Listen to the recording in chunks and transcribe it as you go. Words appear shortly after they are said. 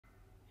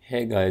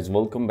Hey guys,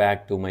 welcome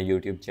back to my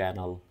YouTube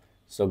channel.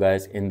 So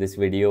guys, in this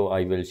video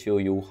I will show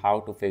you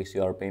how to fix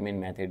your payment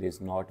method is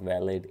not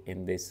valid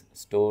in this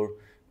store.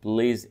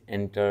 Please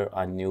enter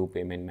a new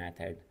payment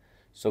method.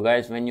 So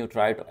guys, when you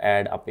try to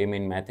add a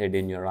payment method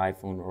in your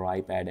iPhone or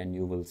iPad, and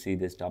you will see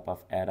this type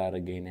of error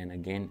again and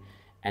again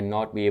and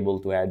not be able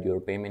to add your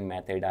payment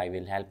method, I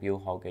will help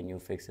you how can you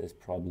fix this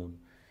problem.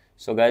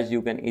 So guys,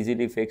 you can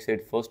easily fix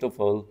it. First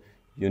of all,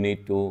 you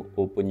need to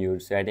open your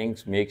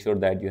settings, make sure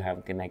that you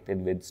have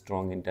connected with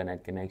strong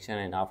internet connection,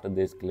 and after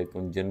this click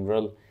on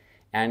general.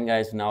 And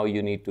guys, now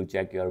you need to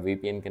check your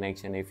VPN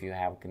connection. If you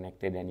have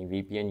connected any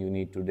VPN, you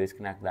need to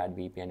disconnect that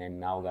VPN, and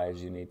now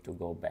guys, you need to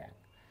go back.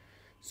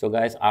 So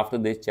guys, after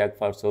this, check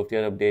for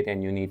software update,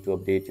 and you need to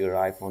update your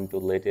iPhone to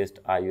latest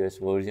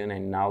iOS version,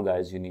 and now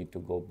guys, you need to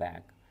go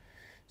back.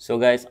 So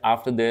guys,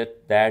 after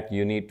that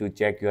you need to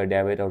check your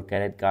debit or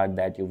credit card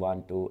that you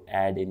want to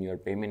add in your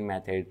payment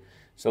method.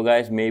 So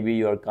guys, maybe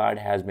your card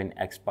has been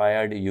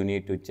expired. You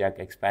need to check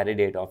expiry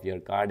date of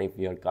your card. If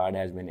your card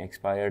has been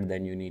expired,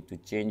 then you need to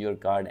change your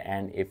card,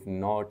 and if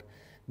not,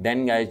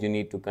 then guys, you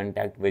need to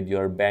contact with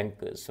your bank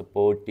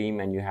support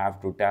team, and you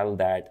have to tell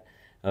that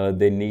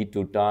they need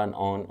to turn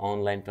on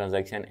online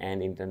transaction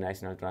and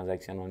international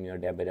transaction on your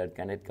debit or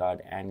credit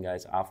card. And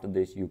guys, after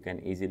this you can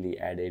easily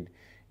edit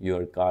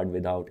your card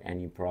without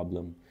any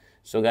problem.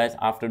 So guys,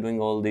 after doing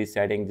all these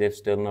settings, if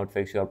still not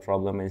fix your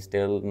problem and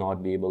still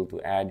not be able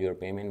to add your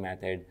payment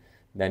method,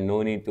 then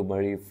no need to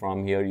worry.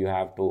 From here you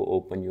have to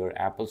open your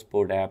Apple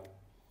Support app.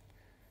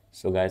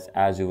 So guys,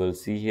 as you will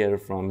see here,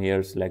 from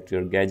here select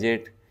your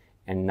gadget,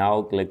 and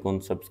now click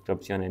on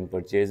subscription and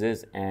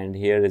purchases, and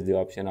here is the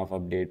option of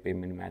update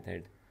payment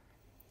method.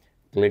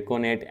 Click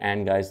on it,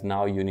 and guys,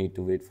 now you need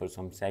to wait for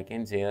some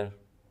seconds here.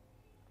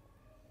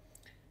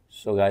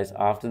 So guys,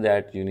 after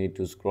that you need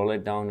to scroll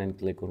it down and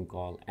click on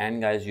call,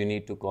 and guys, you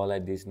need to call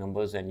at these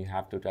numbers, and you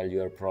have to tell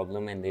your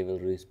problem, and they will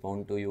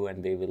respond to you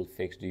and they will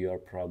fix your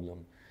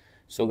problem.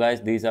 So guys,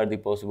 these are the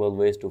possible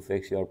ways to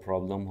fix your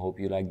problem.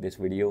 Hope you like this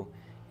video.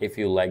 If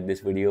you like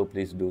this video,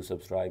 please do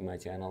subscribe my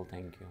channel.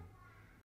 Thank you.